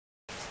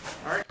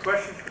All right,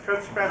 questions for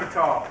Coach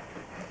Spavital?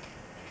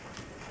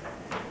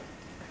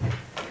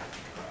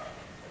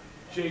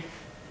 Jake,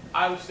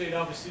 Iowa State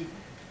obviously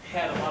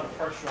had a lot of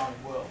pressure on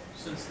Will.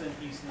 Since then,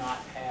 he's not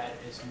had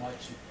as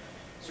much.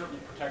 Certainly,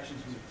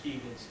 protections was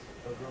key against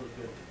a really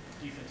good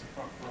defensive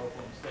front for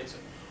Oklahoma State. So,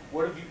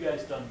 what have you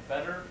guys done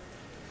better?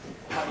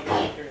 How do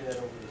you carry that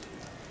over this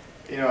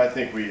week? You know, I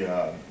think we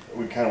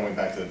kind of went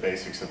back to the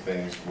basics of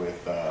things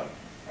with our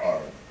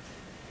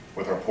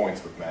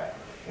points with Matt.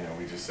 You know,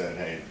 we just said,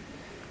 hey,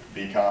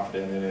 be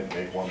confident in it,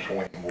 make 1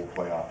 point, and we'll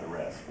play off the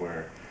rest.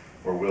 Where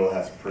Will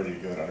has a pretty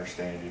good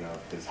understanding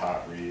of his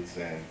hot reads,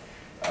 and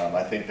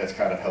I think that's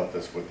kind of helped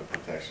us with the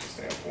protection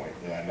standpoint.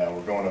 Yeah, now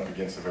we're going up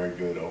against a very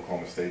good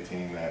Oklahoma State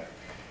team that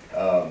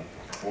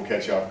will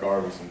catch you off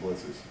guard with some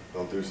blitzes.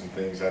 They'll do some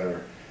things that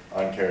are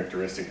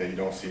uncharacteristic that you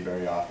don't see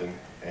very often,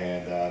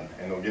 and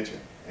they'll get you.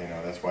 You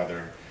know, that's why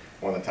they're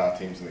one of the top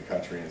teams in the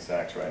country in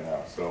sacks right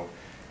now. So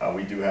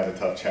we do have a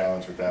tough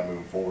challenge with that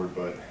moving forward,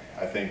 but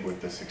I think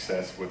with the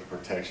success with the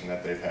protection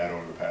that they've had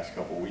over the past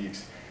couple of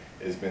weeks,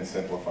 has been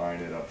simplifying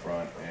it up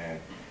front,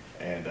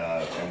 and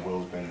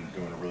Will's been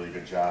doing a really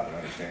good job at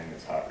understanding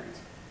his hot reads.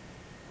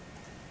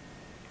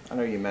 I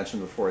know you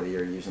mentioned before the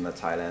year using the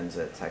tight ends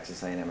at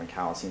Texas A&M and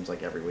Cal. It seems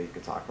like every week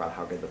you talk about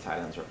how good the tight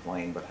ends are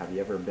playing, but have you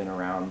ever been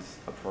around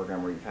a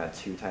program where you've had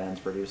 2 tight ends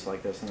produce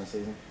like this in a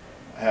season?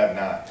 I have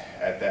not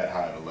at that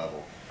high of a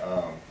level.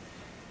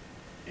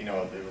 You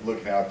know,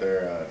 looking out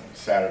there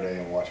Saturday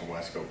and watching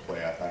Wesco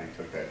play, I thought he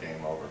took that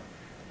game over.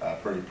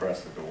 Pretty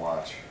impressive to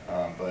watch.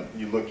 But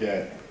you look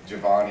at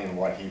Giovanni and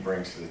what he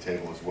brings to the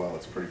table as well.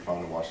 It's pretty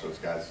fun to watch those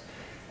guys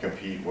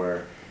compete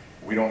where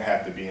we don't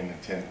have to be in the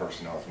 10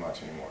 personnel as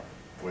much anymore,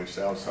 which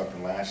that was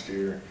something last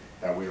year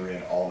that we were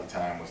in all the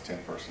time was 10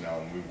 personnel,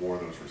 and we wore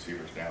those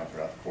receivers down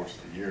throughout the course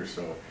of the year.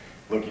 So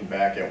looking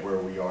back at where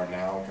we are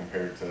now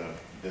compared to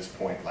this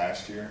point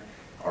last year,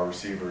 our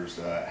receivers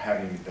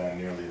haven't even done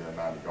nearly the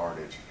amount of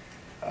yardage,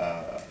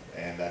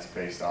 and that's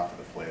based off of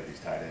the play of these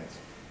tight ends.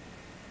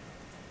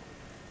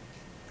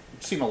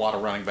 You've seen a lot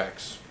of running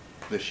backs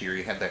this year.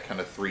 You had that kind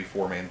of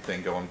 3-4 man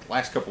thing going.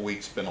 Last couple of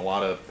weeks, been a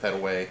lot of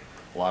Petaway,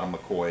 a lot of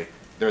McCoy.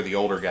 They're the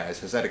older guys.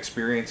 Has that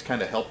experience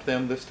kind of helped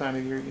them this time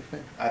of year, you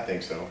think? I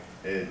think so.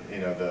 You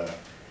know,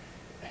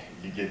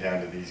 you get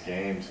down to these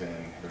games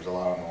and there's a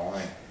lot on the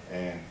line,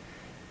 and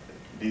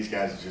these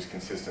guys have just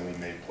consistently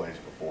made plays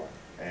before,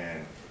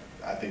 and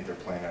I think they're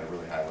playing at a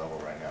really high level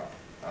right now.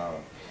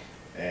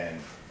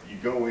 And you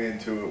go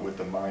into it with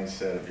the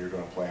mindset of you're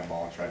going to play them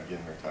all and try to get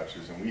in their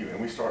touches, and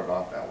we started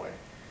off that way.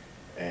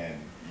 And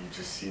you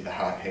just see the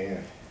hot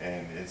hand,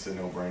 and it's a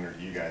no-brainer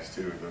to you guys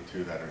too. The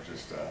two that are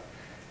just,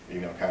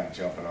 you know, kind of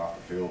jumping off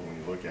the field when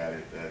you look at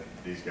it. That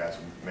these guys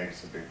are making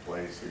some big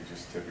plays, so you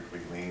just typically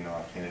lean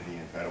on Kennedy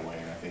and Petaway,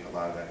 and I think a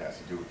lot of that has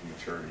to do with the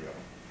maturity of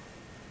them.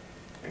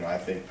 You know, I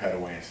think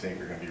Petaway and Sink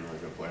are going to be really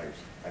good players.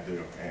 I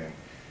do, and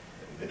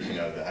you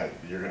know,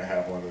 you're going to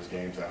have one of those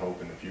games, I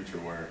hope, in the future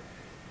where,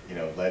 you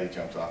know, Letty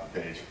jumps off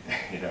the page,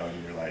 you know,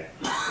 and you're like,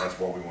 that's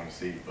what we want to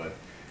see. But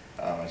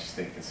I just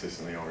think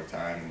consistently over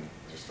time, and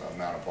just the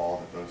amount of ball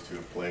that those two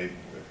have played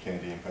with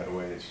Kennedy and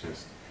Petaway, it's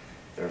just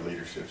their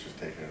leadership's just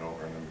taking it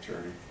over in their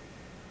maturity.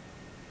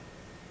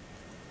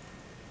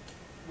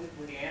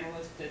 When the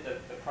analysts did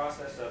the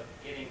process of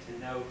getting to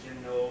know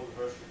Jim Knowles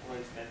versus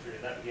Glenn Spencer,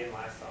 did that begin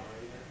last summer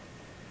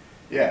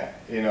even? Yeah,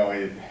 you know,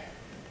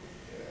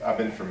 I've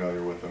been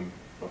familiar with them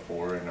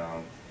before, and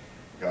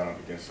gone up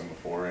against them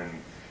before, and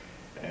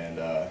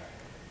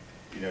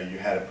you know, you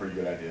had a pretty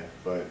good idea,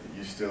 but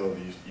you still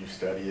you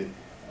study it.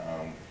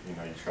 You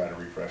know, you try to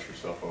refresh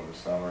yourself over the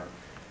summer,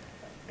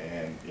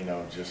 and you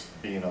know,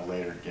 just being a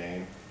later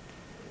game,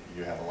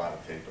 you have a lot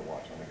of tape to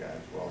watch on the guy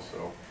as well.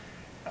 So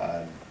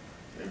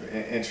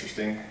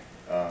interesting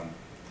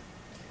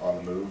on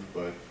the move,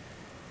 but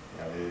you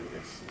know,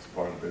 it's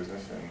part of the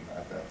business, and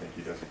I think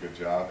he does a good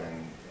job,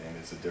 and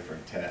it's a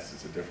different test,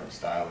 it's a different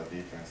style of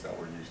defense that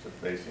we're used to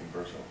facing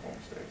versus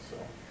Oklahoma State. So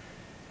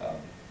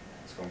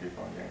it's going to be a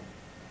fun game.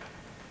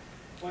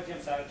 What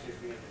Jim's attitude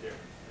being the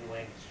difference in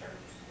language terms?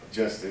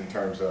 Just in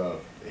terms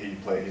of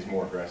he's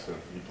more aggressive.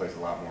 He plays a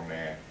lot more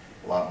man,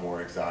 a lot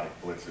more exotic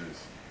blitzes.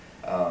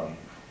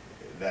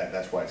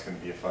 That's why it's going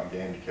to be a fun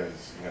game,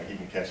 because you know, he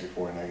can catch you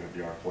for a negative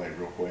yard play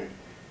real quick,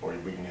 or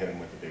we can hit him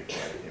with the big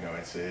play. You know,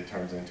 it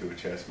turns into a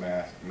chess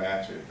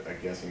match, a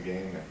guessing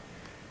game,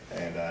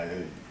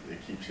 and he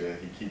keeps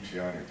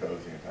you on your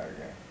toes the entire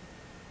game.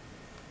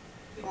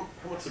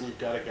 How much when you've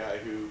got a guy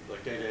who,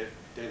 like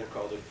Dana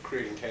called it,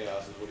 creating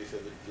chaos is what he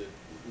said that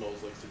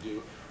Knowles likes to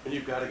do. When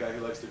you've got a guy who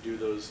likes to do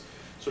those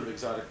sort of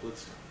exotic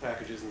blitz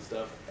packages and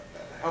stuff,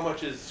 how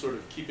much is sort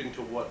of keeping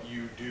to what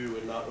you do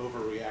and not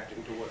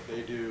overreacting to what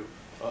they do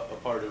a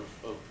part of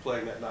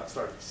playing that, not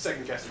start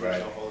second guessing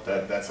yourself all the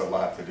time? That's a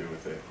lot to do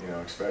with it, you know,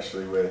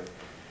 especially with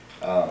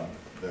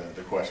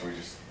the question we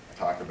just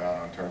talked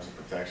about in terms of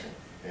protection.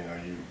 You know,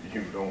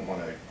 you don't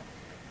want to,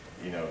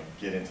 you know,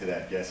 get into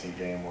that guessing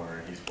game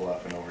where he's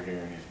bluffing over here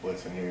and he's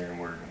blitzing here, and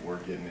we're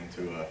getting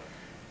into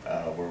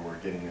where we're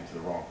getting into the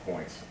wrong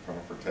points from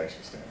a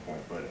protection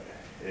standpoint. But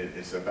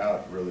it's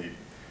about really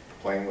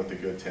playing with a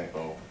good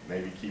tempo,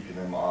 maybe keeping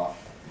them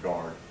off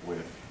guard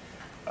with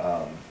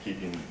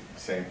keeping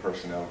same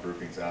personnel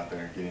groupings out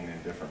there and getting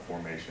in different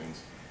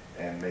formations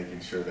and making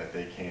sure that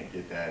they can't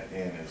get that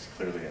in as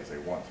clearly as they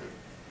want to.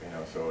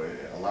 So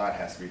a lot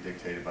has to be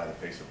dictated by the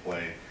pace of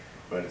play,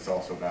 but it's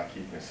also about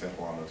keeping it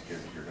simple on those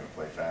kids if you're going to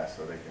play fast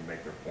so they can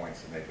make their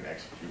points and they can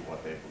execute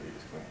what they believe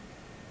is clean.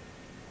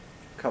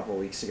 A couple of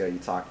weeks ago, you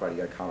talked about,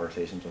 you had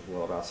conversations with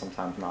Will about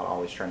sometimes not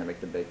always trying to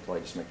make the big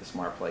play, just make the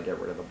smart play, get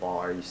rid of the ball.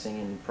 Are you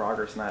seeing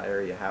progress in that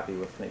area? Are you happy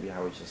with maybe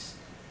how he just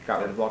got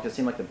rid of the ball? Because it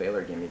seemed like the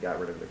Baylor game, he got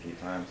rid of it a few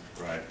times.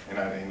 Right,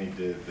 and he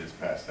did this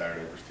past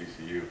Saturday versus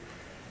TCU.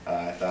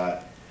 I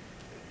thought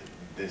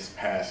this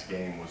past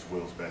game was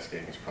Will's best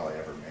game he's probably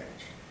ever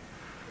managed.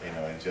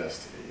 And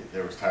just,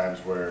 there was times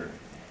where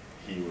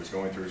he was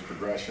going through his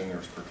progression, there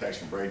was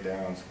protection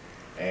breakdowns,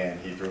 and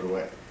he threw it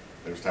away.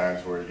 There was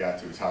times where he got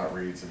to his hot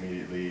reads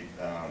immediately.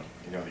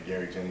 The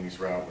Gary Jennings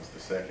route was the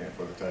second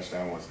for the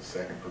touchdown, was the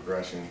second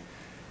progression.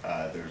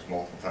 There was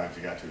multiple times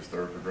he got to his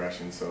third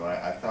progression. So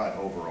I thought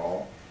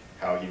overall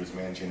how he was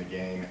managing the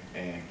game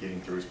and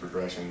getting through his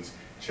progressions,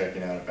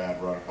 checking out of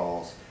bad run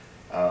calls.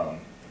 I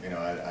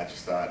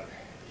just thought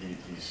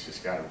he's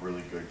just got a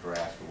really good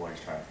grasp of what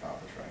he's trying to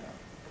accomplish right now.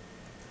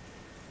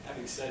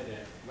 Having said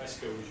that,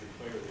 Wesco was your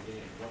player of the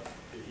game. What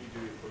did he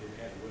do to put him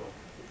ahead of Will?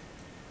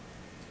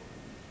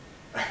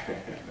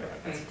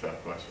 That's a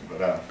tough question,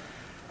 but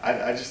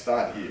I just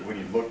thought when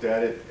he looked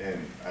at it, and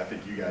I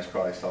think you guys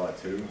probably saw it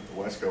too,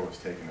 Wesco was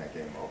taking that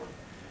game over.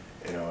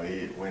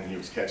 When he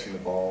was catching the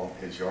ball,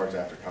 his yards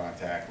after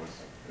contact was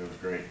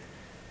great.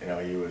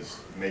 He was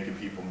making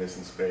people miss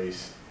in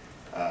space.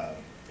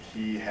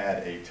 He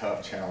had a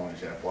tough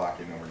challenge at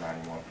blocking number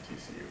 91 for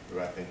TCU, who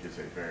I think is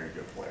a very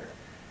good player,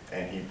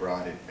 and he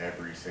brought it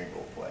every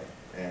single play,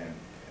 and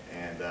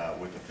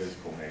with the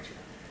physical nature.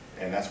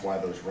 And that's why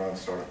those runs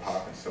started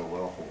popping so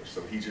well for us.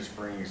 So he just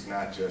brings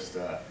not just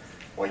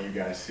what you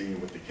guys see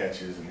with the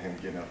catches and him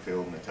getting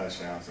upfield and the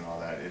touchdowns and all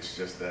that. It's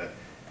just that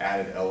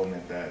added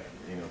element that,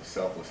 the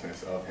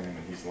selflessness of him,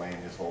 and he's laying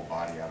his whole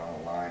body out on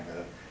the line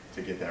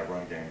to get that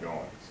run game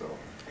going. So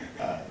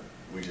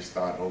we just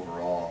thought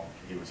overall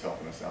he was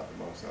helping us out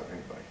the most out of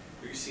anybody.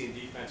 Are you seeing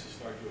defenses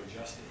start to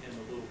adjust to him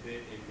a little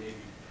bit and maybe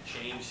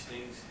change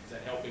things? Is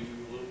that helping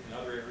you a little in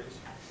other areas?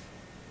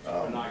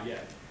 Or not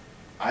yet?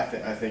 I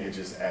think it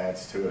just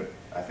adds to it.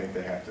 I think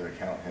they have to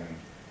account him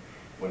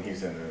when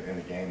he's in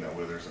the game that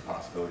where there's a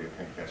possibility of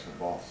him catching the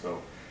ball.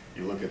 So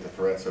you look at the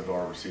threats of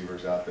our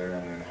receivers out there,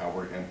 and then how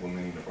we're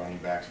implementing the running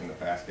backs in the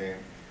pass game.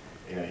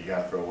 You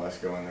got to throw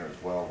Wesco in there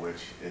as well,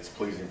 which it's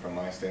pleasing from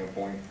my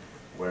standpoint.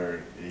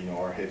 Where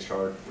our hit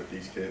chart with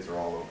these kids are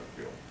all over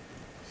the field.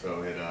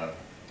 So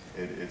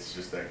it's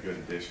just that good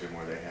addition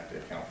where they have to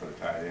account for the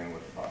tight end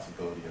with the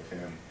possibility of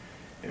him,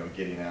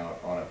 getting out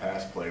on a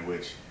pass play,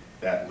 which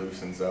that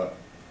loosens up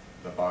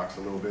the box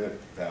a little bit.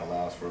 That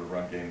allows for the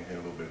run game to hit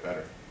a little bit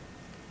better.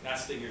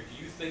 Last thing here,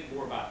 do you think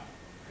more about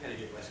how to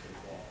get Wesco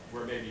the ball,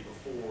 where maybe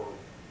before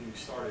you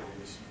started it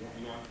was,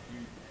 you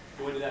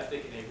go into that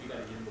thinking, hey, we got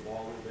to get him the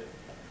ball a little bit?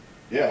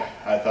 Yeah,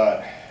 I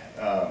thought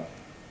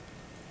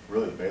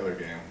really the Baylor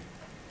game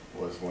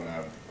was when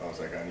I was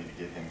like, I need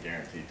to get him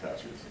guaranteed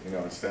touches.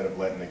 Instead of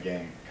letting the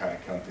game kind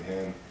of come to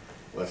him,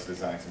 let's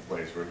design some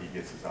plays where he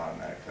gets his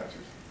automatic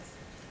touches.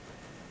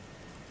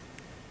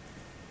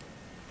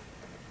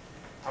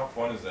 How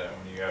fun is that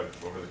when you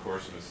have, over the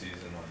course of a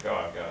season, like, oh,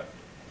 I've got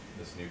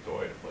this new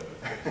toy to play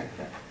with?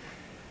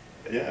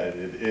 Yeah,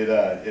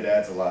 it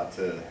adds a lot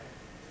to,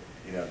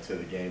 to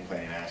the game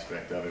planning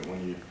aspect of it.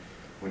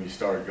 When you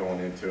start going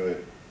into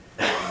it,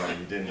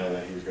 you didn't know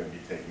that he was going to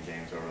be taking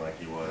games over like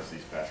he was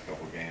these past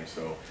couple of games.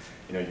 So,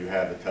 you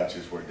have the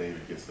touches where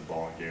David gets the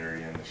ball and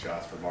Gary, and the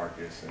shots for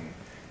Marcus,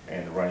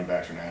 and the running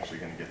backs are naturally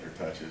going to get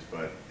their touches.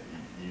 But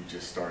you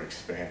just start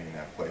expanding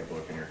that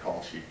playbook, and your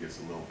call sheet gets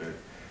a little bit,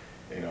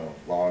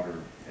 longer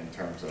in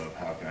terms of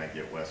how can I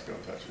get Wesco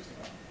touches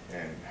now,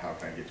 and how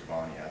can I get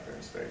Giovanni out there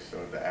in space.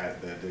 So the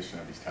addition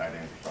of these tight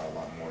ends brought a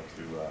lot more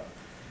to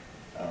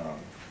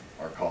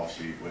our call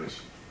sheet,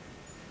 which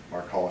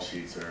our call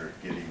sheets are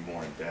getting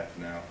more in depth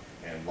now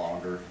and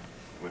longer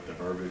with the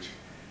verbiage,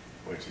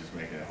 which is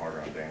making it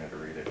harder on Dana to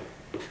read it.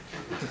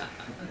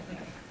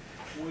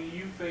 When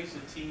you face a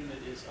team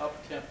that is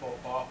up-tempo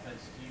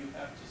offense, do you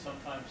have to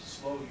sometimes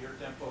slow your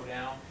tempo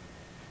down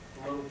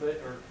a little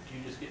bit, or do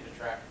you just get in a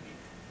track meet?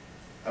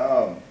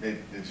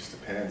 It just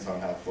depends on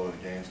how the flow of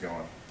the game's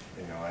going.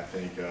 I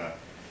think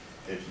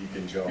if you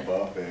can jump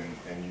up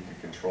and you can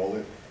control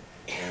it,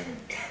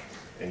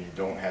 and you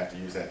don't have to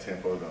use that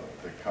tempo to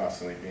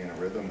constantly be in a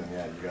rhythm, then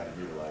yeah, you got to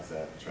utilize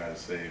that and try to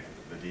save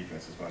the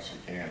defense as much as you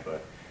can.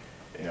 But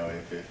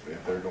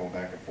if they're going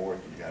back and forth,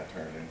 you got to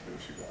turn it into a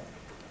shootout.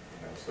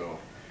 So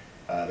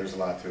there's a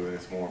lot to it.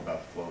 It's more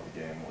about the flow of the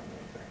game more than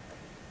anything.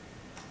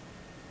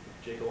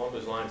 Jake, along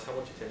those lines, how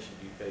much attention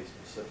do you pay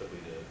specifically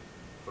to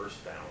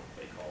first down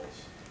play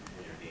calls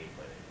when you're game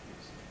planning?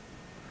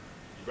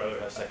 You'd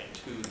rather have 2nd and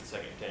 2 than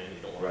 2nd and 10.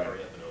 You don't want to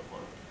hurry up and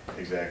open one.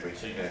 Exactly.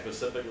 So you can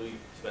specifically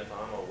spend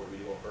time on what do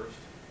we do on first?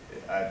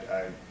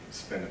 I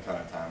spend a ton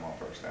of time on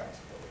first downs.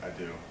 I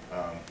do.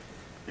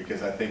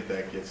 Because I think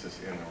that gets us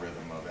in the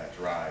rhythm of that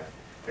drive,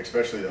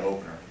 especially the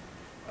opener.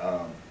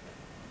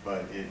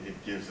 But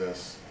it gives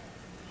us,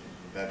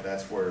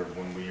 that's where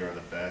when we are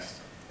the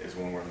best is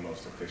when we're the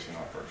most efficient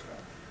on first down.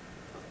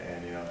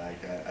 And, you know,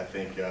 I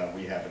think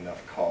we have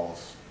enough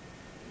calls,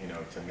 you know,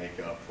 to make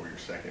up for your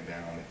second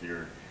down. If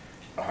you're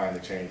behind the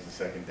chains in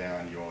second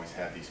down, you always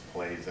have these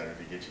plays that are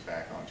to get you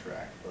back on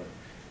track. But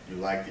you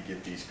like to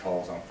get these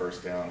calls on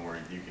first down where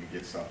you can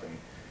get something,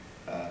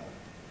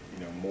 you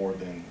know, more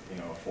than, you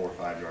know, a 4 or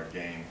 5 yard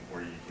gain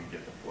where you can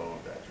get the flow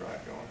of that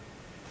drive going.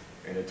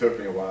 And it took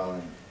me a while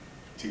in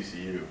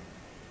TCU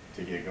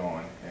to get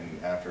going,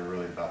 and after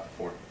really about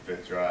the 4th,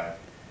 5th drive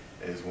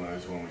is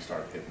when we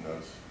started hitting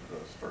those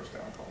first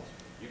down calls.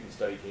 You can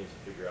study teams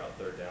to figure out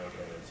third down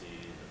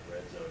tendencies and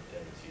red zone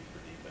tendencies for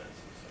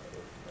defenses.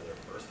 Are there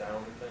first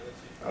down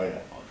tendencies? Oh yeah.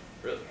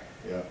 Really?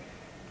 Yeah.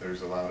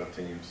 There's a lot of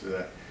teams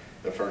that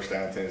the first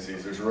down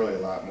tendencies. There's really a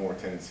lot more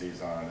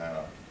tendencies on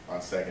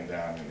second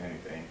down than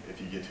anything. If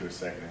you get to a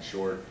second and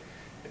short,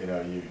 you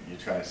know, you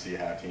try to see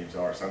how teams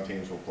are. Some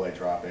teams will play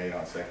drop 8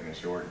 on second and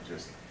short and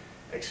just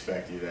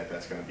expect you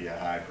that's going to be a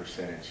high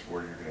percentage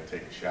where you're going to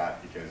take a shot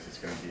because it's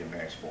going to be a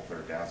manageable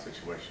third down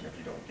situation if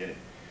you don't get it.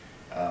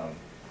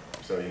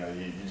 So, you know,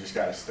 you just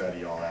got to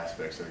study all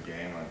aspects of the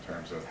game in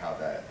terms of how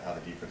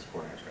the defense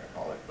coordinator is going to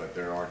call it. But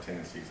there are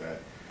tendencies that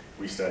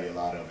we study a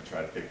lot of and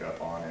try to pick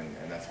up on,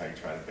 and that's how you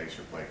try to base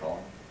your play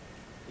calling.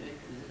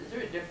 Is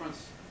there a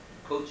difference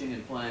coaching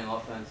and playing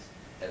offense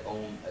at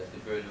home as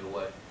compared to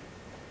away?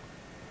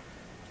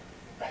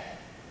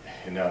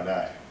 No,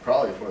 not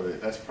probably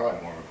that's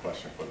probably more of a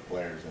question for the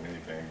players than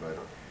anything. But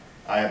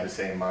I have the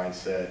same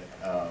mindset.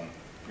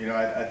 You know,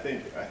 I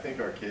think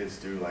our kids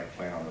do like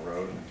playing on the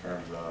road in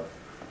terms of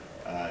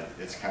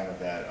it's kind of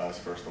that us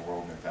versus the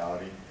world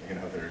mentality. You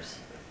know,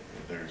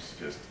 there's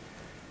just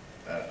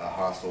a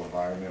hostile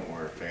environment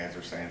where fans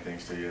are saying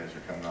things to you as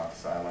you're coming off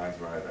the sidelines.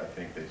 Where I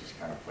think they just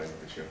kind of play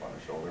with a chip on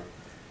their shoulder.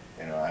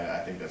 You know,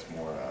 I think that's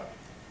more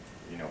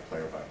you know,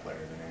 player by player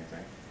than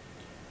anything.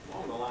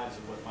 Along the lines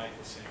of what Mike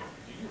was saying,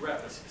 do you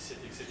rep a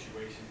specific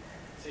situation?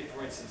 Say,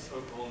 for instance,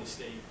 Oklahoma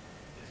State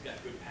has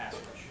got good pass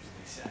rushers and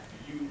they sack.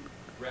 Do you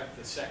rep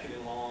the second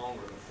and long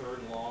or the third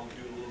and long,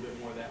 do a little bit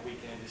more that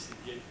weekend just to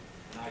get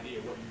an idea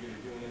of what you're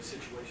going to do in those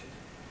situations?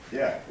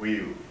 Yeah,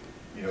 you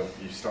know,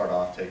 you start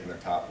off taking their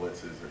top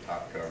blitzes, their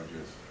top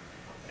coverages,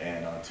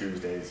 and on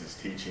Tuesdays is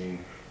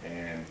teaching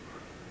and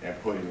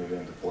putting it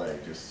into play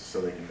just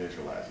so they can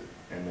visualize it.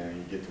 And then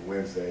you get to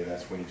Wednesday,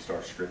 that's when you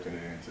start scripting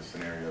it into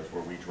scenarios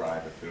where we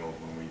drive the field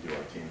when we do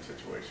our team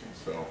situations.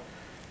 So,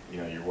 you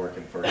know, you're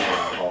working first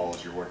down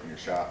calls, you're working your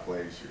shot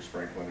plays, you're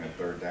sprinkling in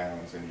third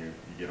downs, and you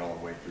get all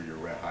the way through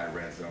your high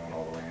red zone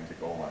all the way into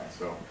goal line.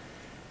 So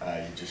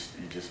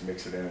you just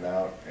mix it in and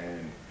out,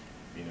 and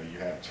you know, you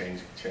have chain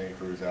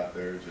crews out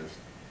there just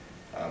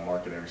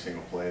marking every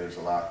single play. There's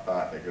a lot of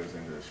thought that goes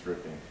into the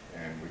scripting,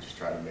 and we just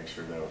try to make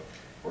sure that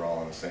we're all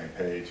on the same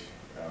page,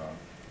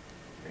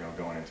 you know,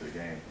 going into the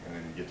game. And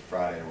then you get to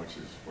Friday, which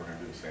is we're going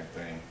to do the same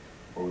thing,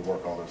 where we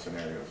work all those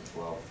scenarios as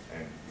well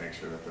and make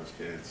sure that those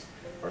kids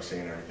are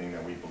seeing everything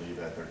that we believe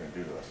that they're going to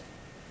do to us.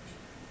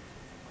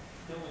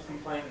 No one's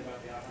complaining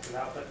about the offensive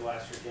output the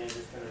last year games.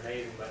 It's been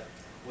amazing, but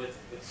with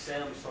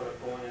Sims sort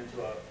of going into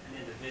an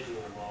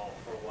individual role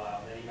for a while,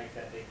 and then he makes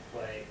that big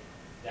play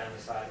down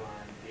the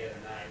sideline the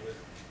other night.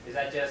 Is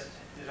that just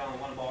there's only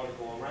one ball to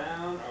go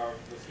around, or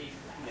was he,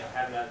 you know,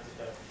 having that just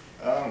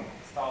a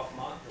soft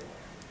month or what?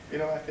 You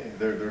know, I think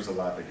there's a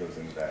lot that goes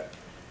into that.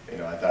 You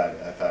know, I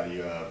thought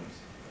he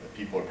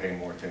people are paying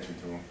more attention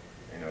to him.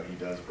 You know, he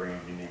does bring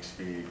unique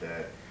speed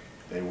that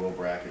they will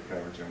bracket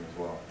coverage him as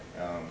well.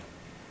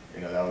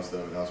 You know, that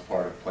was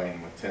part of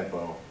playing with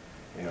tempo.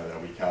 You know,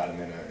 that we caught him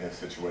in a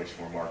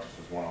situation where Marcus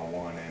was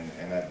one-on-one,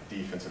 and that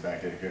defensive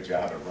back did a good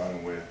job at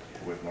running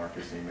with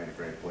Marcus, and he made a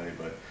great play.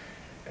 But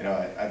you know,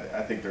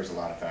 I think there's a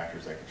lot of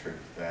factors that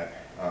contribute to that.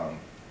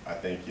 I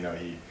think, you know,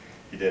 he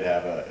did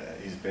have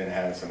he's been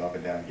having some up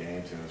and down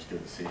games, and it was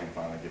good to see him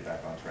finally get back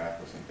on track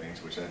with some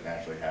things, which that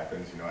naturally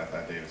happens. You know, I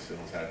thought David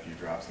Sills had a few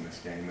drops in this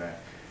game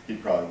that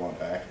he'd probably want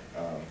back.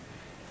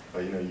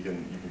 But you know, you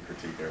can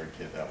critique every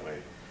kid that way.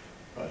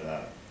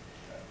 But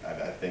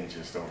I think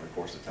just over the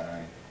course of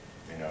time,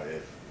 you know,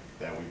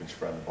 that we've been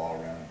spreading the ball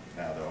around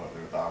now,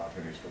 the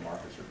opportunities for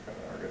Marcus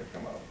are going to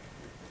come up.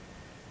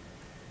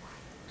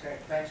 Okay,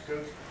 thanks,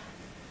 Coach.